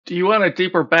Do you want a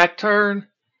deeper back turn?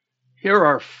 Here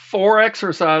are 4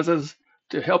 exercises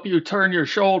to help you turn your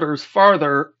shoulders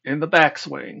farther in the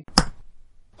backswing.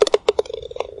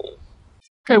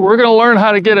 Okay, we're going to learn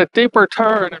how to get a deeper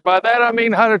turn. And by that I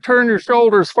mean how to turn your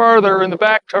shoulders farther in the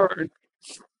back turn.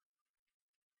 I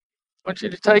want you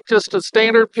to take just a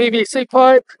standard PVC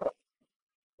pipe.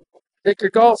 Take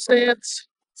your golf stance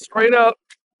straight up.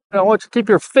 And I want you to keep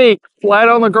your feet flat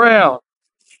on the ground.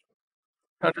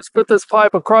 Now just put this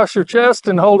pipe across your chest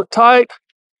and hold it tight.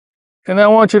 And then I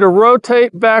want you to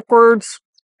rotate backwards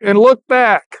and look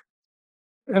back.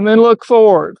 And then look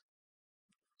forward.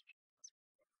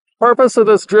 The purpose of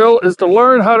this drill is to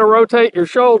learn how to rotate your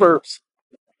shoulders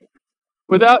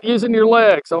without using your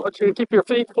legs. I want you to keep your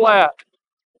feet flat.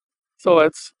 So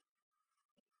it's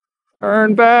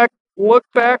turn back, look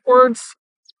backwards,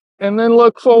 and then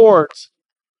look forwards.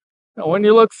 Now when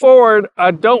you look forward,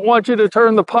 I don't want you to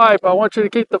turn the pipe. I want you to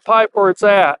keep the pipe where it's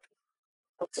at.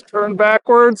 Let's turn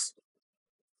backwards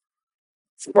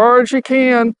as far as you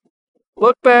can,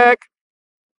 look back,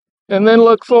 and then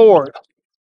look forward.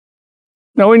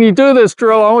 Now when you do this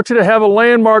drill, I want you to have a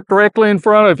landmark directly in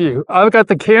front of you. I've got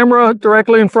the camera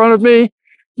directly in front of me.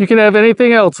 You can have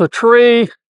anything else, a tree,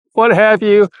 what have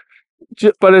you,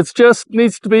 but it just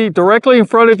needs to be directly in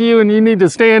front of you, and you need to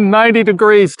stand 90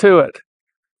 degrees to it.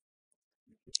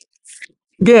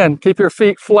 Again, keep your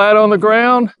feet flat on the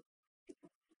ground.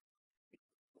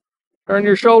 Turn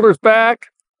your shoulders back,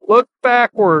 look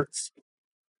backwards,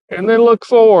 and then look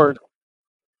forward.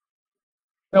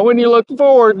 Now when you look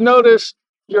forward, notice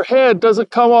your head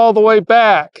doesn't come all the way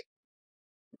back.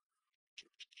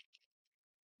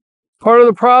 Part of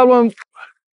the problem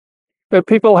that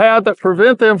people have that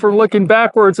prevent them from looking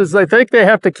backwards is they think they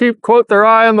have to keep, quote, their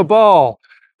eye on the ball.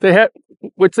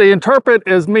 Which they interpret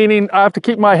as meaning I have to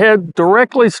keep my head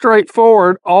directly straight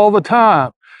forward all the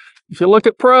time. If you look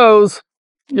at pros,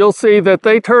 you'll see that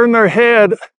they turn their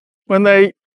head when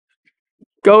they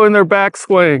go in their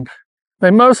backswing.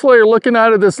 They mostly are looking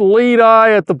out of this lead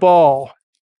eye at the ball.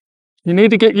 You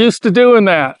need to get used to doing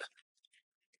that.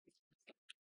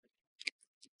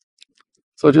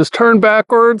 So just turn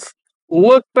backwards,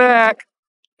 look back,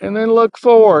 and then look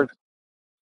forward.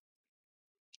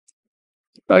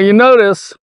 Now you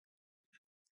notice,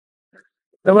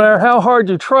 no matter how hard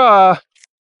you try,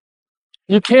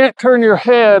 you can't turn your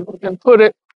head and put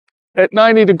it at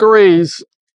 90 degrees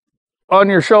on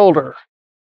your shoulder.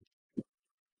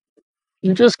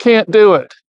 You just can't do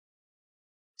it.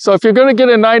 So if you're going to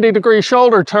get a 90-degree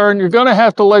shoulder turn, you're going to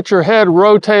have to let your head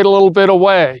rotate a little bit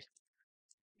away.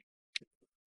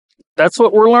 That's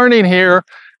what we're learning here.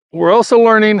 We're also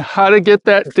learning how to get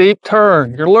that deep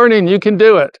turn. You're learning you can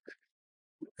do it.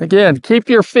 Again, keep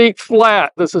your feet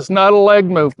flat. This is not a leg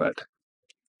movement.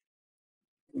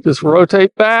 Just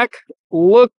rotate back,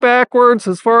 look backwards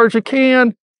as far as you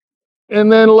can,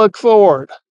 and then look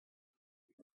forward.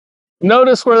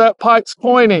 Notice where that pipe's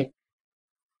pointing.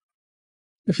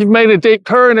 If you've made a deep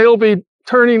turn, it'll be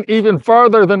turning even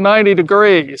farther than 90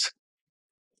 degrees.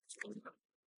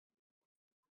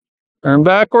 Turn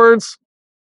backwards,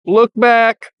 look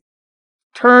back,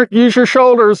 use your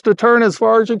shoulders to turn as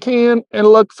far as you can, and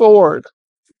look forward.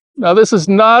 Now this is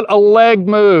not a leg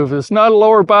move. It's not a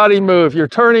lower body move. You're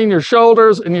turning your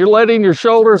shoulders and you're letting your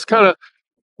shoulders kind of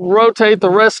rotate the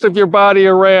rest of your body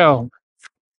around.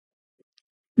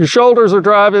 Your shoulders are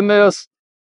driving this.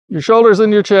 Your shoulders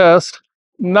and your chest,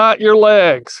 not your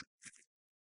legs.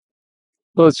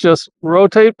 So it's just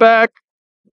rotate back,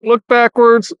 look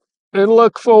backwards, and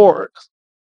look forward.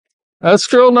 That's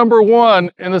drill number 1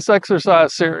 in this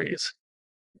exercise series.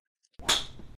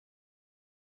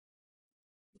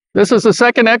 This is the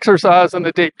second exercise in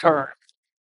the deep turn.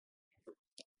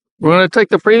 We're going to take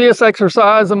the previous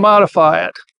exercise and modify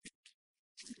it.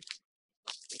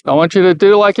 I want you to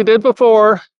do like you did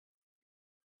before.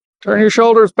 Turn your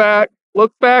shoulders back,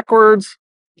 look backwards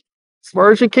as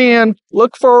far as you can,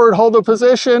 look forward, hold the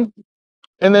position,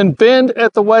 and then bend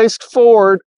at the waist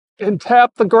forward and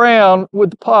tap the ground with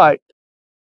the pipe.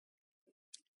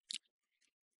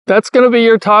 That's going to be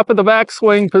your top of the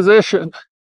backswing position.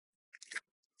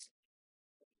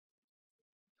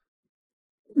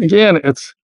 Again,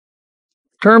 it's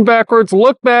turn backwards,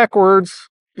 look backwards.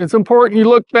 It's important you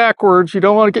look backwards. You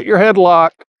don't want to get your head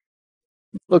locked.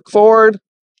 Look forward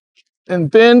and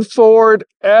bend forward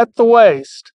at the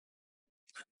waist.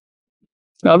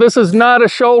 Now this is not a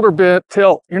shoulder bent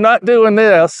tilt. You're not doing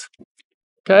this,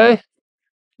 okay?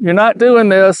 You're not doing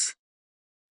this.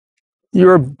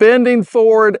 You're bending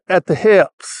forward at the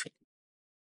hips,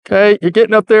 okay? You're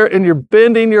getting up there and you're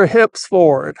bending your hips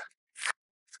forward.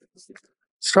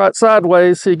 Let's try it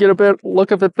sideways so you get a bit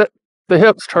look of it the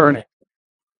hips turning.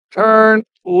 Turn,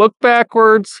 look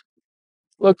backwards,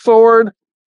 look forward,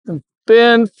 and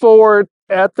bend forward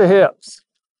at the hips.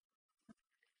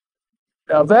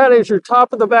 Now that is your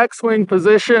top of the backswing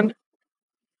position.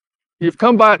 You've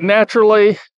come by it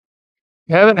naturally.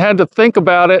 You haven't had to think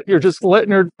about it. You're just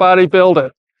letting your body build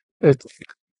it.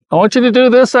 I want you to do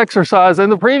this exercise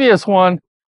and the previous one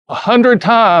 100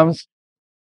 times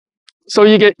so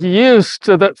you get used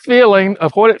to that feeling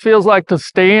of what it feels like to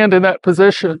stand in that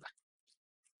position.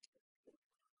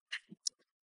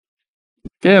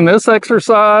 Again, this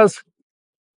exercise,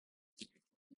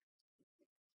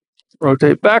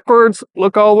 rotate backwards,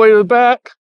 look all the way to the back,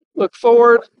 look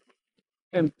forward,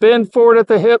 and bend forward at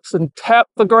the hips and tap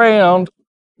the ground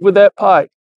with that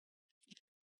pipe.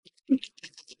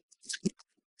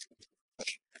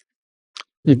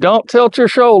 You don't tilt your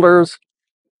shoulders,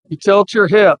 you tilt your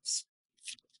hips.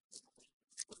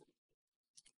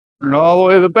 Turn all the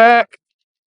way to the back,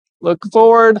 look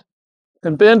forward,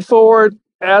 and bend forward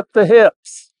at the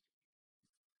hips.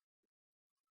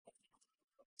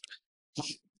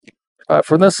 All right,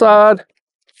 from this side,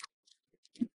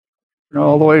 turn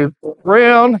all the way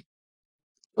around,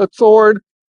 look forward,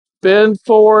 bend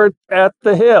forward at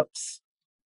the hips.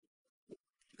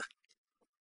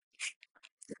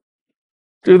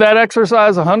 Do that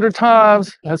exercise 100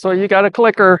 times. That's why you got a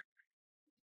clicker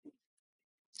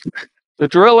to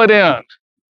drill it in.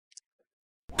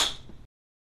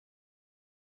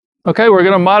 Okay, we're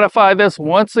going to modify this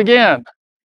once again.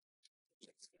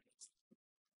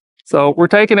 So we're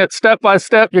taking it step by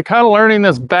step. You're kind of learning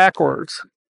this backwards.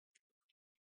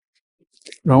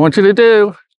 What I want you to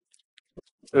do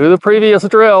the previous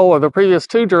drill or the previous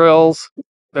two drills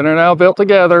that are now built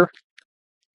together.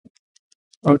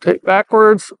 Rotate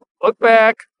backwards, look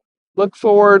back, look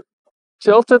forward,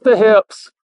 tilt at the hips,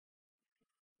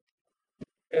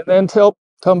 and then tilt,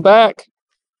 come back,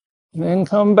 and then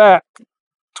come back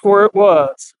to where it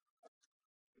was.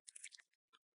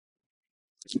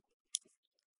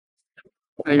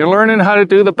 Now you're learning how to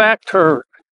do the back turn.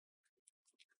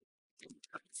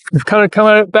 You've kind of come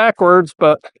at it backwards,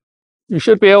 but you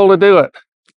should be able to do it.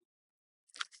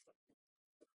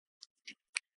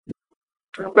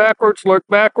 Turn backwards,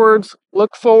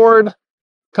 look forward,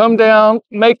 come down,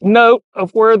 make note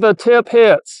of where the tip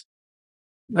hits.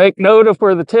 Make note of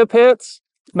where the tip hits.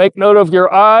 Make note of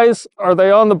your eyes. Are they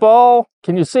on the ball?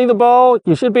 Can you see the ball?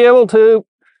 You should be able to,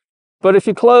 but if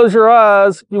you close your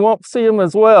eyes, you won't see them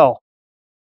as well.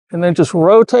 And then just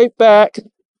rotate back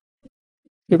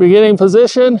your beginning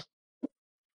position,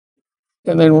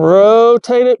 and then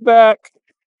rotate it back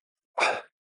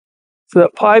so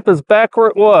that pipe is back where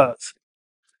it was.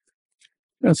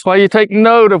 That's why you take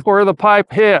note of where the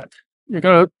pipe hit. You're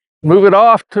going to move it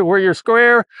off to where you're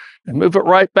square and move it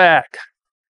right back.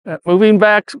 That moving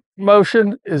back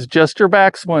motion is just your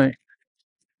backswing.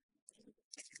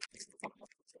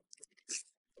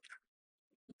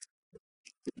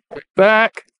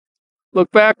 Back,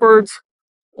 look backwards,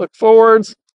 look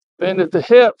forwards, bend at the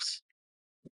hips,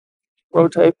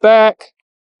 rotate back,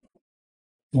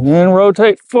 and then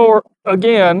rotate forward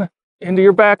again into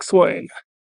your backswing.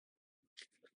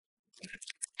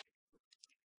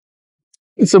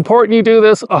 It's important you do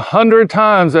this 100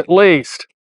 times at least.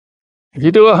 If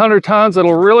you do 100 times,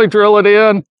 it'll really drill it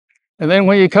in. And then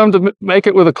when you come to make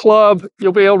it with a club,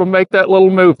 you'll be able to make that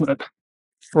little movement.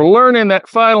 For learning that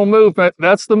final movement,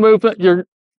 that's the movement you're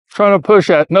trying to push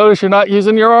at. Notice you're not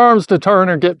using your arms to turn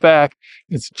or get back.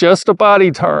 It's just a body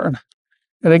turn.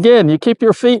 And again, you keep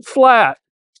your feet flat.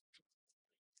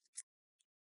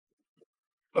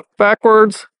 Look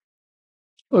backwards,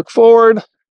 look forward,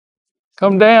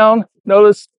 come down,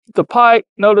 notice the pipe,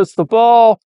 notice the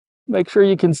ball, make sure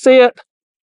you can see it.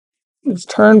 Just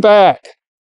turn back.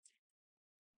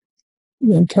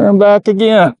 Then turn back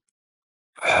again.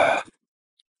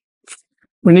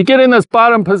 When you get in this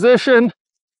bottom position,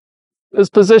 this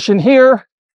position here,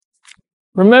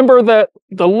 remember that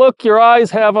the look your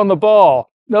eyes have on the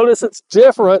ball. Notice it's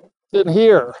different than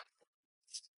here.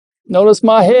 Notice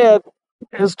my head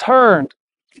is turned.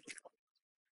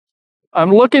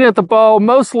 I'm looking at the ball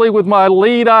mostly with my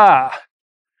lead eye.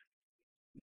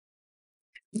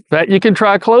 That you can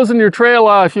try closing your trail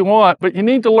eye if you want, but you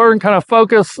need to learn kind of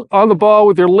focus on the ball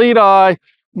with your lead eye,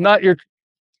 not your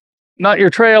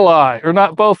trail eye, or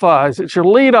not both eyes. It's your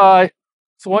lead eye.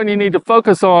 It's the one you need to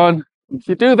focus on. If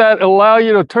you do that, it'll allow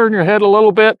you to turn your head a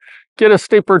little bit, get a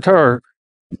steeper turn.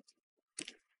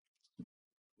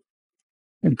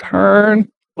 And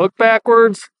turn, look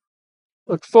backwards,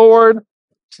 look forward,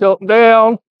 tilt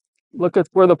down, look at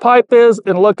where the pipe is,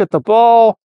 and look at the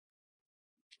ball.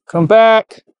 Come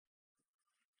back,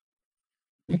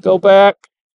 You go back,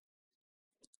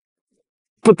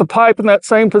 put the pipe in that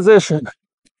same position.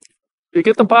 You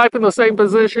get the pipe in the same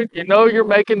position, you know you're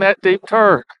making that deep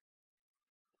turn.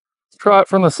 Let's try it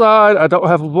from the side. I don't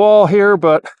have a ball here,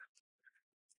 but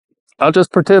I'll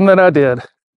just pretend that I did.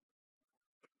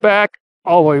 Back,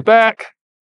 all the way back,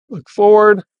 look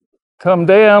forward, come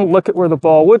down, look at where the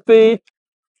ball would be,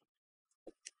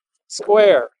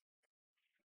 square.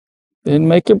 Then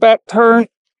make your back turn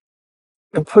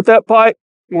and put that pipe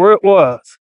where it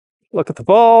was. Look at the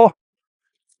ball,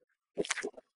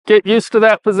 get used to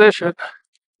that position.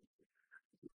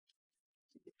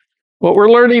 What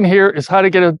we're learning here is how to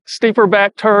get a steeper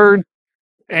back turn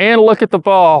and look at the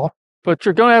ball, but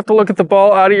you're going to have to look at the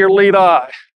ball out of your lead eye.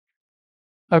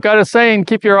 I've got a saying,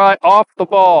 keep your eye off the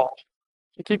ball.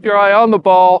 If you keep your eye on the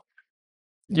ball,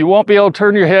 you won't be able to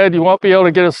turn your head, you won't be able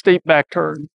to get a steep back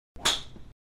turn.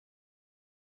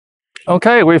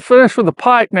 Okay, we've finished with the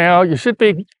pipe now. You should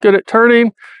be good at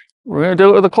turning. We're going to do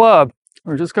it with a club.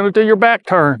 We're just going to do your back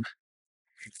turn.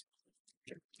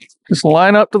 Just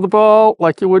line up to the ball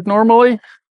like you would normally.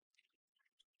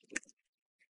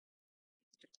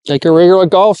 Take a regular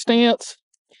golf stance.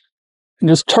 And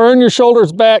just turn your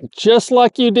shoulders back just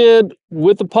like you did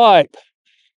with the pipe.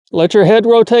 Let your head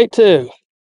rotate too.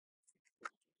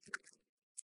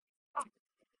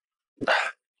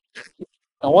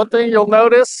 Now, one thing you'll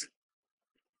notice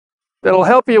that'll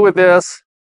help you with this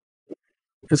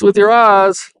is with your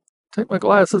eyes. Take my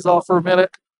glasses off for a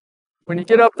minute. When you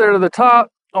get up there to the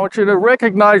top, I want you to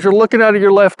recognize you're looking out of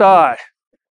your left eye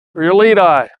or your lead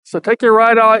eye. So take your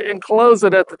right eye and close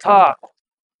it at the top.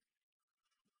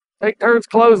 Take turns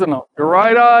closing them. Your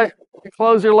right eye, you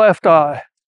close your left eye.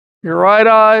 Your right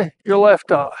eye, your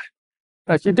left eye.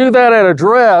 Now, if you do that at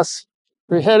address,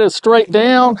 your head is straight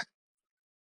down,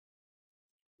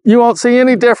 you won't see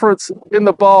any difference in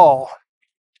the ball.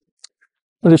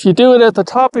 But if you do it at the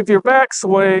top of your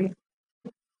backswing,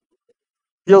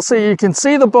 you'll see you can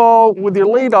see the ball with your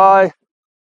lead eye,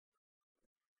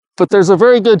 but there's a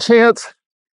very good chance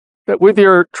that with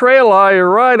your trail eye, your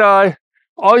right eye,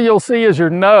 all you'll see is your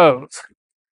nose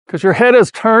because your head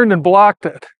is turned and blocked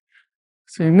it.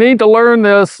 So you need to learn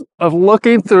this of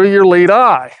looking through your lead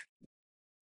eye.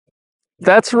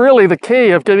 That's really the key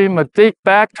of getting a deep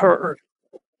back turn,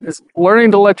 is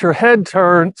learning to let your head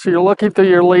turn so you're looking through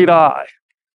your lead eye.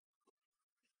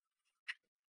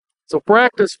 So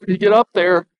practice when you get up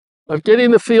there of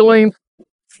getting the feeling,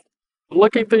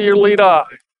 looking through your lead eye.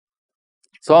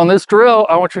 So on this drill,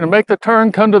 I want you to make the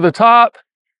turn, come to the top,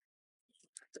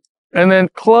 and then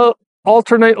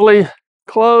alternately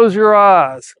close your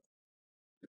eyes.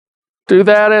 Do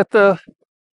that at the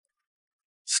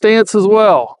stance as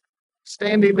well.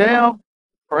 Standing down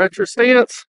or at your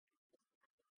stance.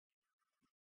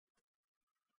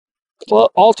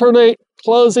 Alternate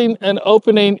closing and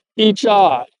opening each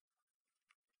eye.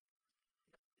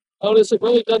 Notice it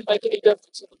really doesn't make any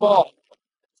difference in the ball.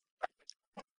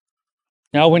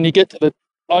 Now when you get to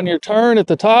on your turn at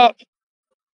the top,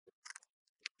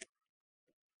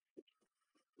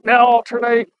 now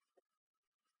alternate.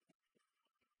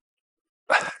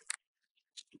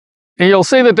 And you'll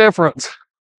see the difference.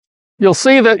 You'll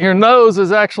see that your nose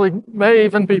is actually may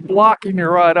even be blocking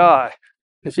your right eye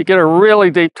if you get a really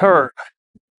deep turn.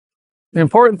 The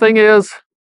important thing is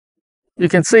you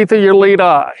can see through your lead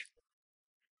eye.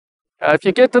 If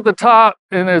you get to the top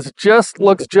and it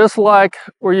looks just like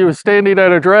where you were standing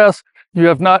at address, you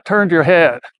have not turned your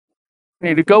head. You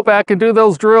need to go back and do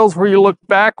those drills where you look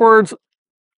backwards,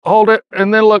 hold it,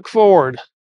 and then look forward.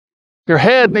 Your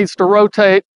head needs to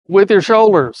rotate with your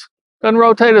shoulders. Doesn't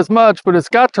rotate as much, but it's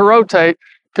got to rotate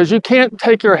because you can't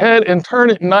take your head and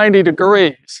turn it 90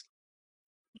 degrees.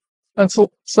 Let's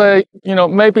say,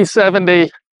 maybe 70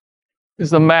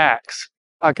 is the max.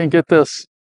 I can get this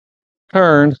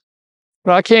turned,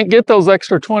 but I can't get those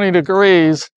extra 20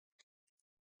 degrees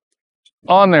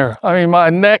on there. I mean, my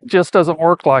neck just doesn't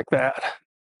work like that.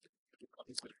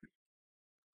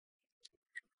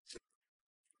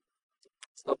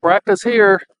 So practice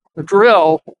here, the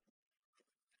drill.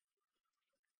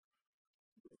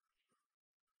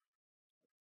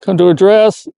 Come to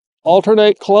address,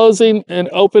 alternate closing and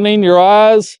opening your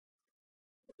eyes,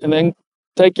 and then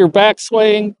take your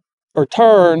backswing or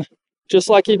turn just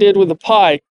like you did with the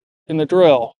pipe in the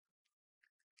drill.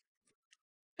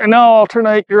 And now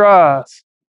alternate your eyes.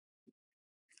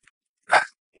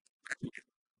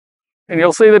 And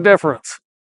you'll see the difference.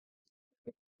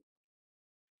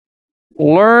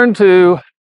 Learn to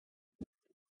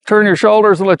turn your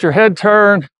shoulders and let your head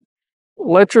turn.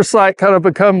 Let your sight kind of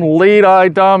become lead eye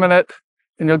dominant,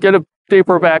 and you'll get a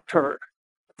deeper back turn.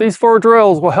 These 4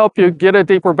 drills will help you get a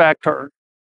deeper back turn.